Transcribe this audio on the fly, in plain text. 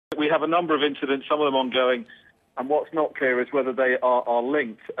have a number of incidents, some of them ongoing, and what's not clear is whether they are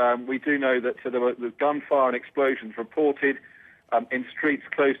linked. We do know that there were gunfire and explosions reported in streets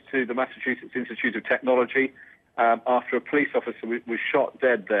close to the Massachusetts Institute of Technology after a police officer was shot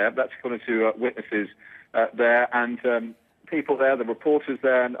dead there. That's according to witnesses there. And people there, the reporters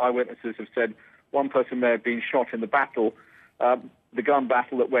there and eyewitnesses have said one person may have been shot in the battle, the gun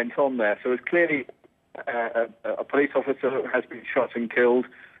battle that went on there. So it's clearly a police officer who has been shot and killed.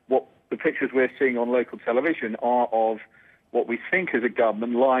 What the pictures we're seeing on local television are of what we think is a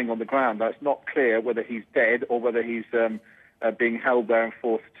gunman lying on the ground. Now, it's not clear whether he's dead or whether he's being held there and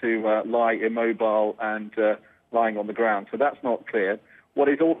forced to lie immobile and lying on the ground. So that's not clear. What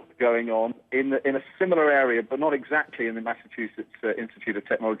is also going on in a similar area, but not exactly in the Massachusetts Institute of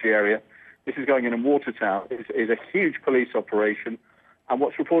Technology area, this is going in Watertown, is a huge police operation. And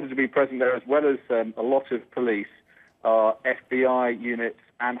what's reported to be present there, as well as a lot of police, are FBI units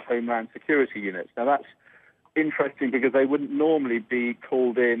and Homeland Security units. Now, that's interesting because they wouldn't normally be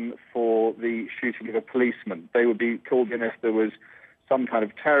called in for the shooting of a policeman. They would be called in if there was some kind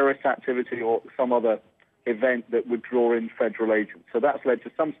of terrorist activity or some other event that would draw in federal agents. So that's led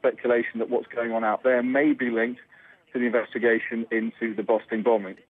to some speculation that what's going on out there may be linked to the investigation into the Boston bombing.